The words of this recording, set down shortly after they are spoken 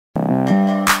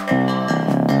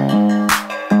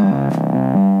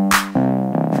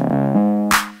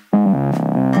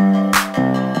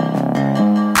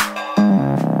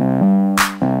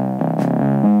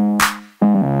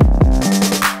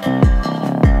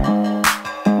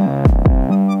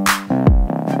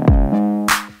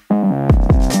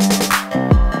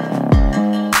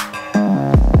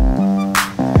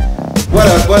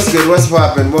What's good? What's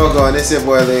poppin'? Welcome. It's your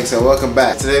boy Lynx, and welcome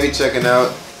back. Today we checking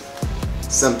out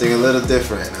something a little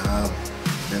different,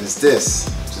 and it's this.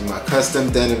 Which is my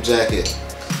custom denim jacket.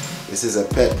 This is a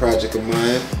pet project of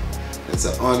mine. It's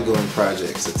an ongoing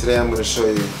project. So today I'm going to show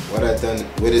you what I've done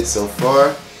with it so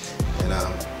far, and a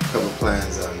couple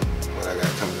plans on what I got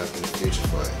coming up in the future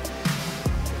for it.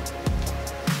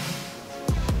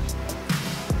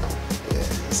 Yeah,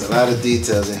 there's a lot of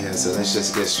details in here, so let's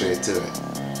just get straight to it.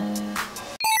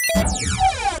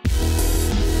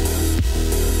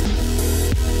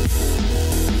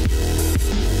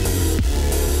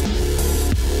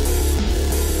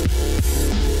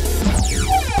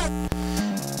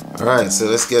 Alright, so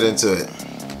let's get into it.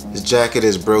 This jacket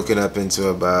is broken up into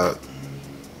about,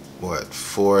 what,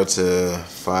 4 to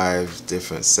 5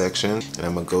 different sections, and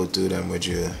I'm going to go through them with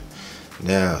you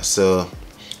now. So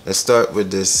let's start with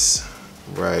this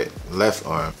left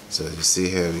arm. So you see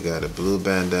here we got a blue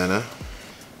bandana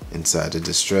inside the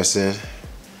distressing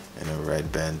and a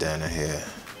red bandana here.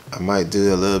 I might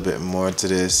do a little bit more to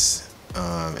this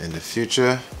in the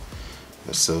future,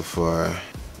 but so far,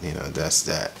 you know, that's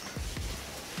that.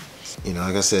 You know,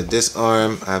 like I said, this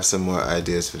arm, I have some more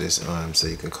ideas for this arm, so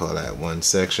you can call that one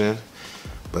section,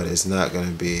 but it's not going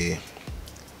to be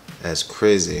as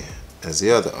crazy as the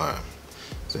other arm.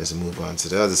 So let's move on to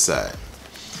the other side.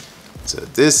 So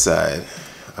this side,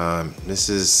 this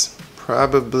is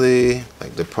probably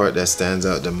like the part that stands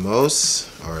out the most,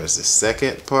 or is the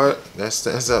second part that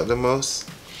stands out the most.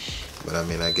 But I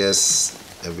mean, I guess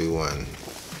everyone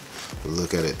will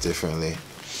look at it differently.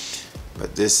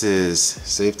 But this is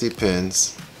safety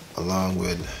pins along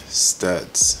with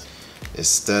studs. The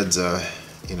studs are,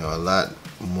 you know, a lot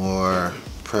more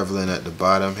prevalent at the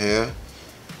bottom here,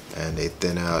 and they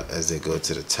thin out as they go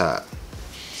to the top.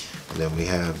 And then we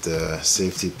have the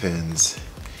safety pins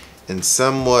in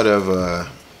somewhat of a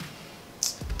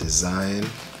design.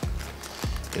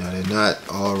 You know, they're not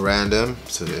all random,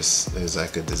 so there's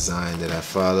like a design that I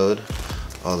followed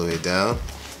all the way down.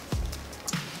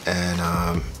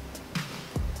 And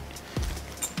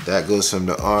that goes from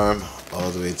the arm all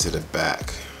the way to the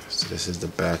back. So this is the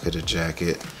back of the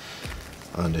jacket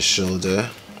on the shoulder,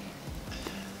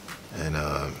 and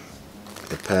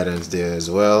the pattern's there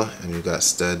as well, and we got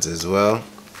studs as well.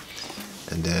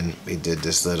 And then we did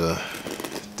this little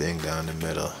thing down the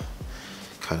middle,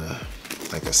 kind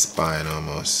of like a spine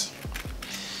almost.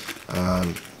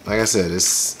 Like I said,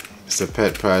 it's a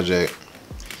pet project.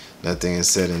 Nothing is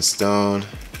set in stone.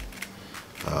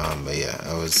 But yeah,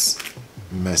 I was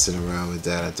messing around with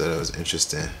that. I thought it was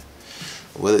interesting.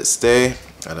 Will it stay?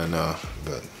 I don't know,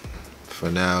 but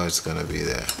for now it's gonna be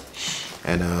there.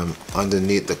 And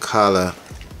underneath the collar,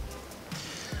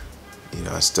 you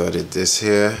know, I started this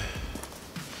here.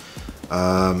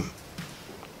 I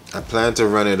plan to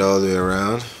run it all the way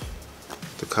around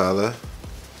the collar,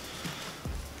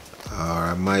 or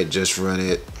I might just run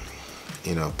it,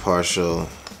 you know, partial,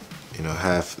 you know,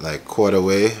 half, like quarter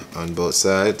way on both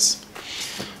sides.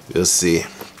 We'll see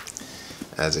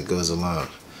as it goes along.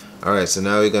 Alright, so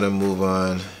now we're gonna move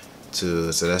on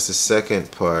to, so that's the second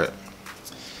part.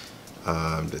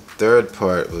 The third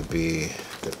part would be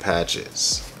the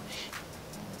patches.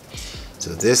 So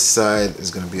this side is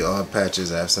gonna be all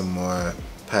patches. I have some more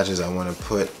patches I want to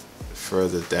put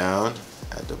further down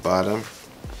at the bottom,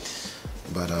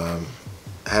 but I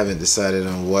haven't decided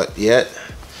on what yet.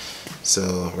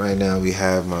 So right now we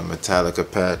have my Metallica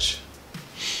patch,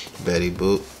 Betty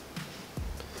Boop.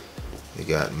 We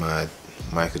got my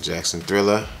Michael Jackson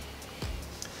Thriller,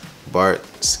 Bart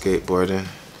skateboarding.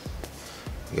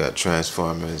 We got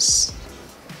Transformers,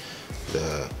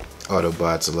 the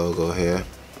Autobots logo here.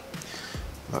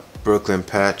 My Brooklyn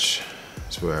patch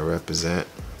is where I represent.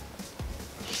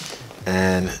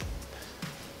 And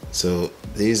so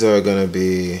these are gonna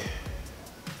be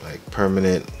like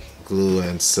permanent glue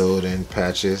and sewed in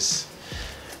patches.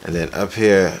 And then up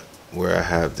here where I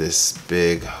have this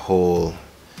big hole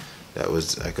that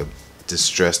was like a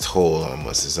distressed hole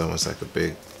almost, it's almost like a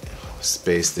big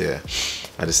space there,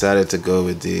 I decided to go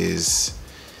with these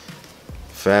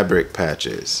fabric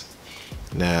patches.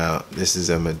 Now this is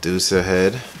a Medusa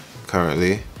head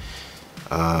currently.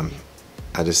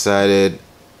 I decided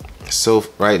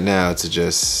right now to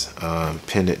just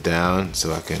pin it down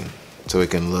so it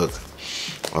can look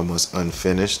almost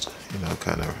unfinished, you know,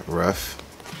 kind of rough.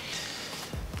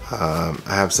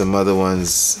 I have some other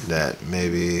ones that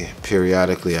maybe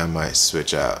periodically I might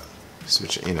switch,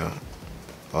 you know,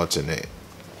 alternate.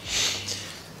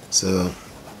 So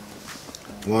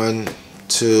 1,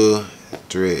 2,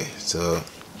 3. So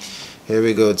here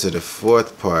we go to the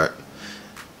fourth part.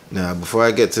 Now before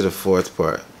I get to the fourth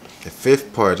part, The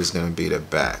fifth part is going to be the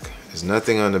back. There's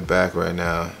nothing on the back right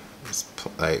now. It's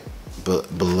like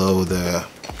below the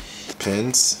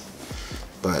pins,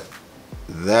 but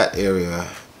that area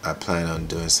I plan on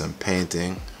doing some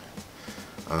painting.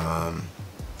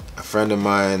 A friend of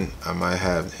mine, I might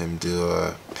have him do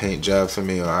a paint job for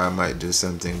me, or I might do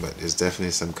something, but there's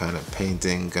definitely some kind of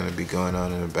painting gonna be going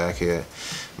on in the back here.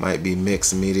 Might be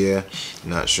mixed media,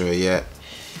 not sure yet.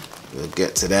 We'll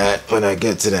get to that when I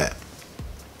get to that.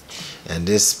 And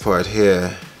this part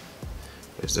here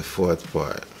is the fourth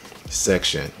part,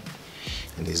 section.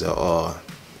 And these are all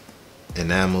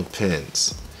enamel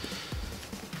pins.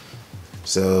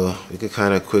 So we could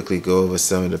kind of quickly go over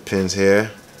some of the pins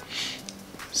here.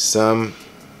 Some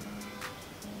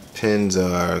pins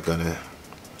are gonna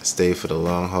stay for the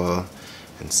long haul,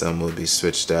 and some will be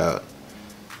switched out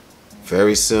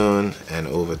very soon and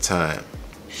over time.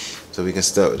 So we can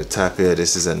start with the top here.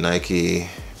 This is a Nike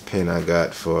pin I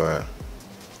got for,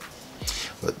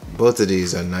 but both of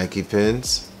these are Nike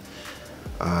pins.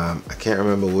 I can't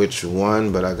remember which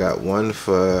one, but I got one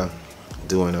for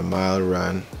doing a mile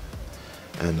run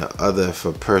and the other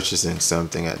for purchasing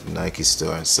something at the Nike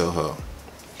store in Soho.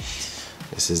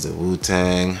 This is the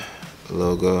Wu-Tang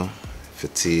logo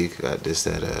fatigue. Got this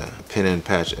at a Pin and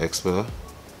Patch Expo.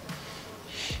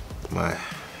 My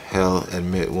Hell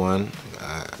Admit one.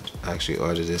 I actually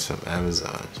ordered this from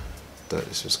Amazon. Thought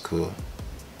this was cool.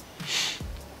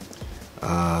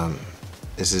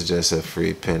 This is just a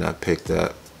free pin I picked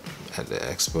up at the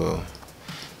expo.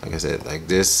 Like I said, like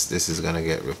this is gonna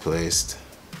get replaced.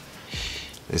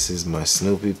 This is my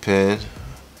Snoopy pin.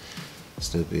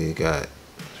 Snoopy got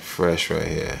fresh right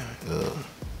here.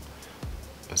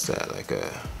 What's that? Like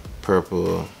a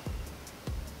purple,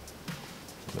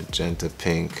 magenta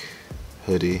pink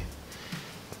hoodie,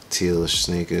 teal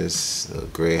sneakers, little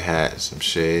gray hat, some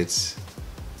shades.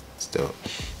 It's dope.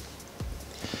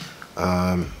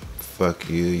 Fuck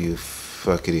you, you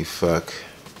fuckity fuck.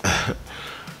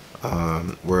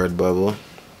 Word bubble.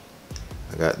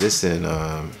 I got this in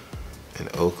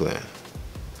Oakland.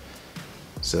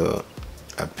 So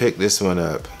I picked this one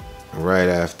up right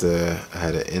after I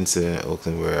had an incident in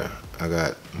Oakland where I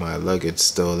got my luggage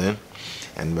stolen,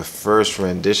 and my first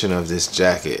rendition of this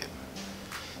jacket.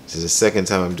 This is the second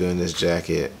time I'm doing this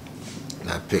jacket,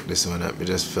 and I picked this one up. It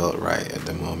just felt right at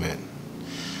the moment.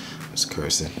 I was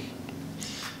cursing.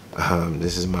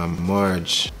 This is my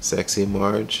Marge, sexy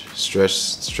Marge,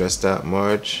 stressed out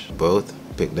Marge, both.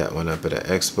 Picked that one up at an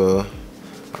expo.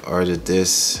 I ordered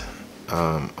this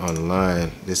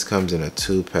online. This comes in a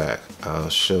 2-pack. I'll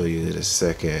show you in a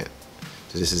second.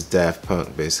 So this is Daft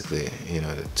Punk, basically. You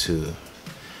know, the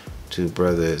two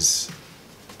brothers.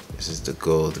 This is the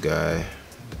gold guy,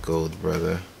 the gold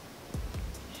brother.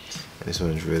 And this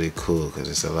one's really cool because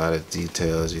it's a lot of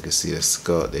details. You can see the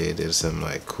skull. They did some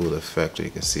like cool effect where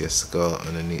you can see a skull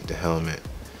underneath the helmet.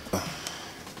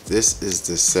 This is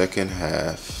the second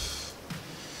half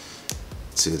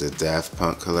to the Daft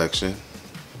Punk collection.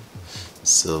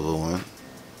 Silver one.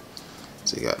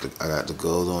 So I got the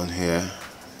gold one here.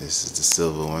 This is the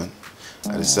silver one.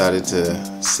 I decided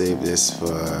to save this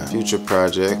for a future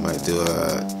project. Might do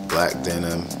a black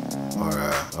denim or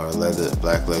a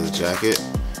black leather jacket.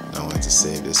 And I wanted to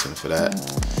save this one for that.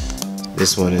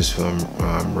 This one is from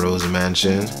Rose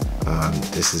Mansion.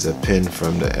 This is a pin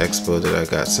from the expo that I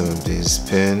got some of these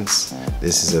pins.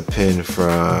 This is a pin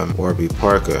from Warby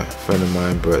Parker. A friend of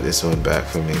mine brought this one back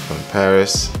for me from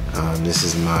Paris. This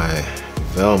is my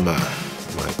Velma,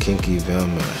 my kinky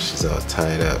Velma. She's all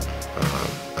tied up.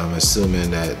 I'm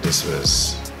assuming that this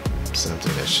was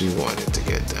something that she wanted to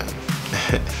get done.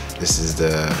 This is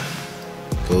the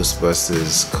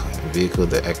Ghostbusters vehicle,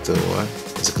 the Ecto one.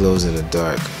 It glows in the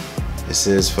dark. This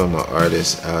is from an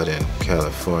artist out in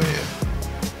California.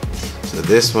 So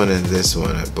this one and this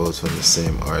one are both from the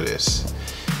same artist.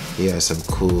 He has some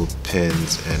cool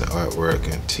pins and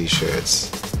artwork and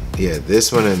t-shirts. Yeah,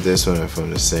 this one and this one are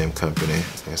from the same company.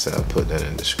 Like I said, I'll put that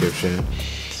in the description.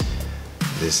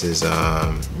 This is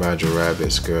Roger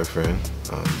Rabbit's girlfriend,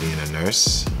 being a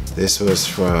nurse. This was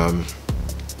from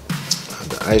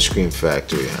the ice cream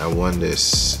factory. I won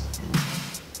this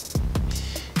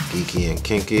Geeky and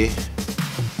Kinky.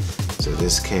 So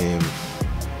this came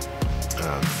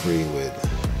free with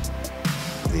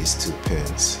these two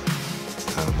pins.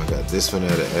 I got this one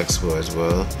at an expo as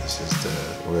well. This is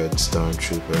the red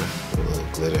Stormtrooper with a little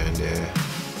glitter in there,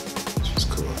 which was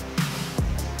cool.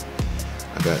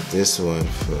 I got this one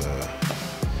for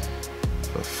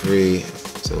free.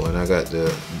 So when I got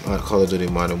the Call of Duty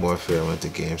Modern Warfare, I went to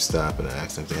GameStop and I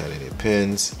asked them if they had any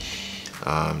pins.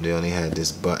 They only had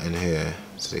this button here,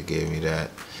 so they gave me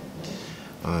that.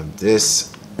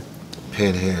 This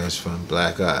pin here is from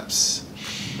Black Ops.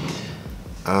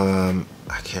 I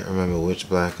can't remember which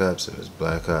Black Ops. It was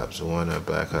Black Ops 1 or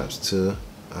Black Ops 2.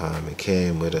 It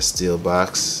came with a steel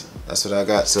box. That's what I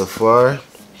got so far.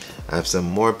 I have some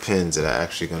more pins that I'm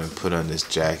actually going to put on this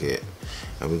jacket,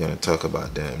 and we're going to talk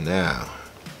about them now.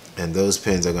 And those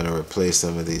pins are going to replace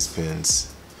some of these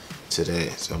pins today.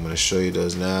 So I'm going to show you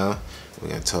those now. We're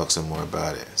going to talk some more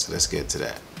about it. So let's get to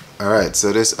that. Alright,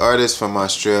 so this artist from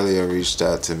Australia reached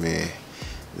out to me.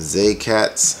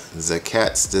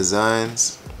 Zakats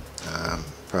Designs.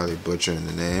 Probably butchering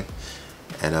the name.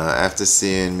 And after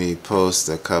seeing me post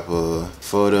a couple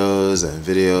photos and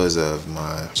videos of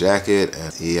my jacket,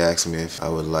 and he asked me if I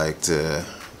would like to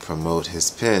promote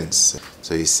his pins.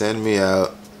 So he sent me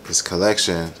out his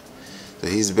collection. So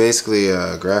he's basically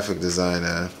a graphic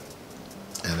designer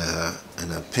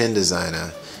and a pin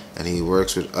designer, and he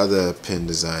works with other pin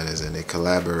designers and they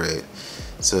collaborate.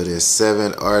 So there's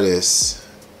 7 artists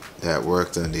that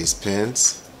worked on these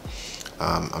pins.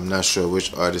 I'm not sure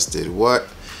which artist did what.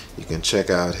 You can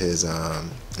check out his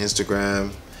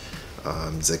Instagram,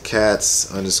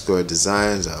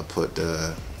 Zakats_designs. I'll put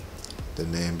the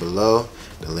name below.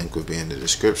 The link will be in the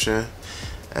description.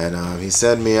 And he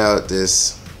sent me out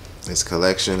this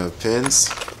collection of pins.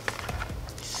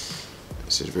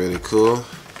 This is really cool.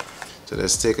 So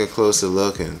let's take a closer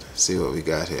look and see what we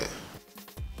got here.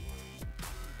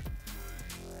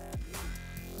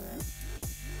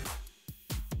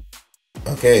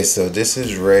 Okay, so this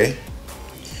is Ray.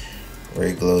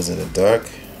 Ray glows in the dark.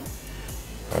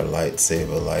 Our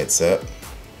lightsaber lights up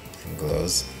and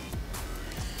glows.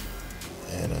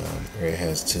 And Ray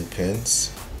has 2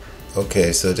 pins.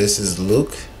 Okay, so this is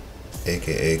Luke,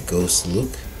 aka Ghost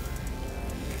Luke.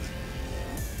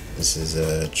 This is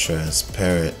a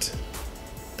transparent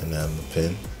enamel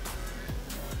pin.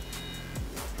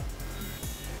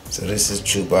 So this is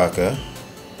Chewbacca,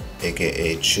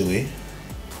 aka Chewie.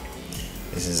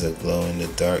 This is a glow in the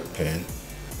dark pin.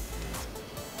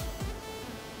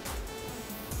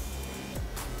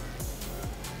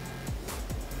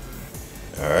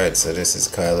 Alright, so this is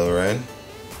Kylo Ren.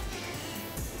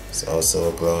 It's also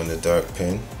a glow in the dark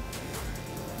pin.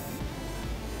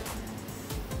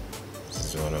 This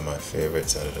is one of my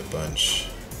favorites out of the bunch.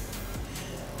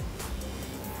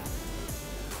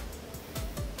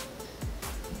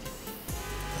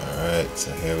 Alright,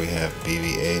 so here we have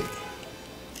BB-8.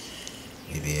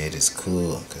 BB-8 is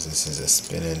cool because this is a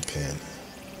spinning pin.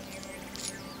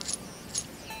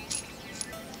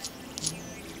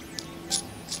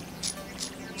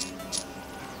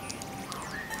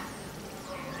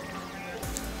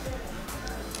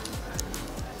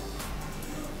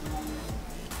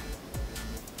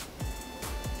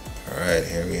 Alright,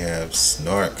 here we have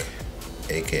Snark,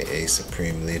 aka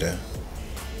Supreme Leader.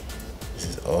 This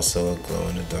is also a glow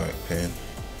in the dark pin.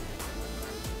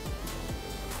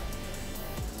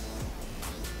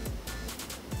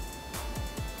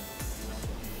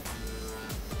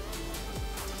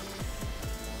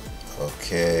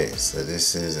 Okay, so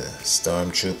this is a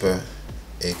Stormtrooper,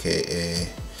 aka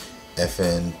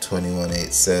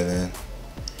FN2187,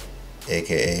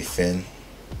 aka Finn.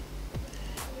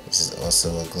 This is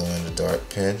also a glow in the dark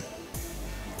pin.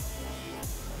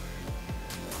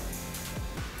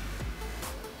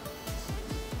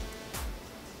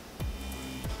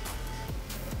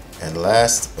 And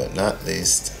last but not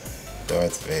least,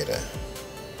 Darth Vader,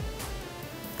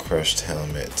 crushed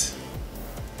helmet.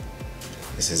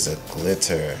 This is a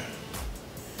glitter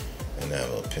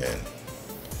enamel pin.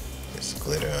 There's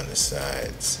glitter on the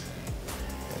sides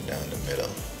and down the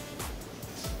middle.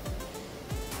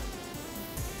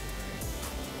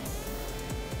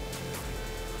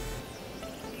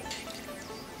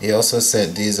 He also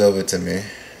sent these over to me.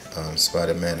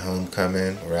 Spider-Man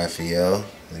Homecoming, Raphael,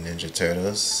 the Ninja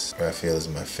Turtles. Raphael is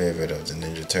my favorite of the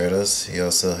Ninja Turtles. He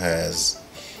also has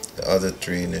the other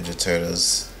 3 Ninja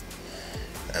Turtles.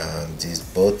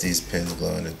 Both these pins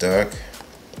glow in the dark.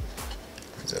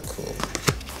 These are cool.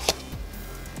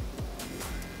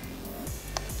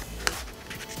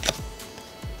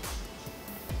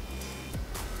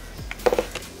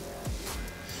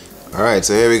 Alright,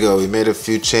 so here we go. We made a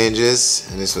few changes,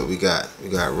 and this is what we got. We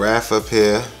got Raph up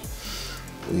here.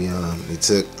 We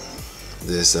took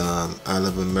this Isle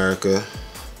of America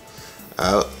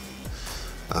out.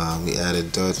 We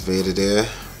added Darth Vader there.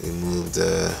 We moved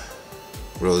the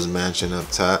Rose Mansion up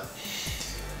top.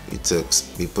 We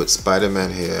put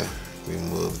Spider-Man here. We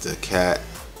moved the cat,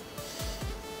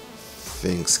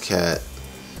 Fink's cat,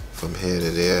 from here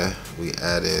to there. We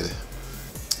added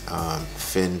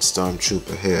Finn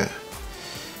Stormtrooper here,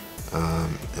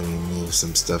 and we moved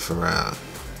some stuff around.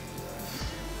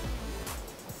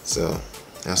 So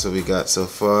that's what we got so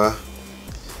far.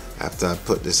 After I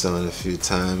put this on a few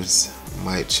times,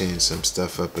 might change some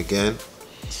stuff up again.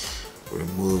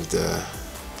 Remove the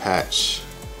patch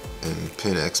and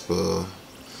pin expo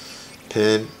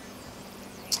pin,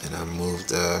 and I moved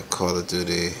the Call of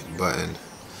Duty button.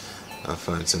 I'll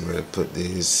find somewhere to put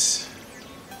these.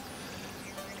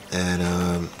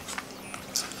 And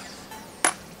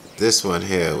this one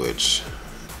here, which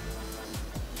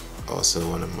also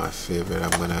one of my favorite,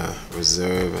 I'm gonna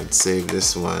reserve and save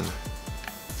this one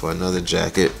for another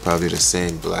jacket, probably the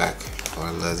same black or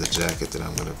leather jacket that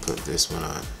I'm gonna put this one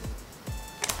on.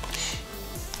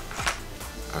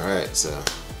 Alright, so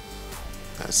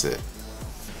that's it.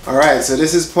 Alright, so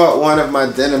this is part 1 of my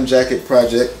denim jacket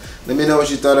project. Let me know what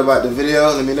you thought about the video.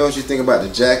 Let me know what you think about the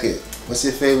jacket. What's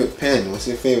your favorite pin? What's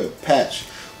your favorite patch?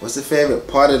 What's the favorite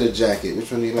part of the jacket?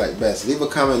 Which one do you like best? Leave a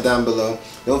comment down below.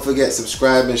 Don't forget,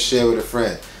 subscribe and share with a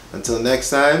friend. Until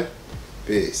next time,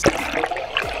 peace.